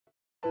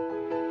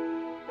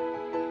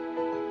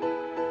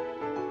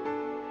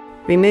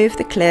Remove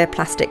the clear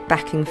plastic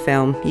backing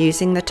film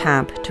using the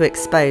tab to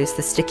expose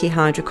the sticky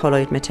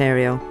hydrocolloid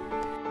material.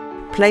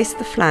 Place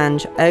the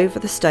flange over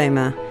the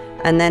stoma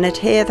and then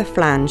adhere the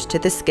flange to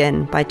the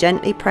skin by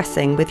gently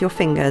pressing with your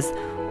fingers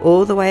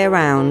all the way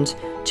around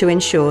to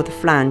ensure the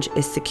flange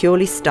is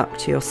securely stuck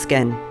to your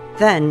skin.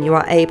 Then you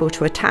are able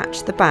to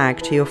attach the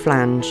bag to your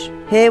flange.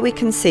 Here we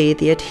can see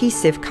the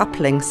adhesive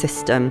coupling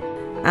system,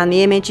 and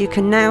the image you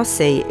can now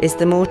see is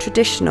the more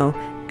traditional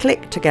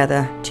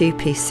click-together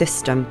two-piece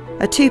system.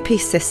 A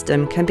two-piece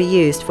system can be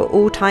used for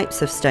all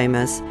types of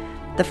stomas.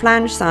 The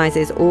flange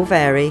sizes all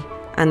vary,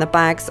 and the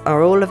bags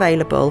are all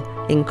available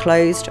in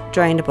closed,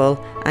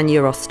 drainable and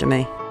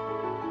urostomy.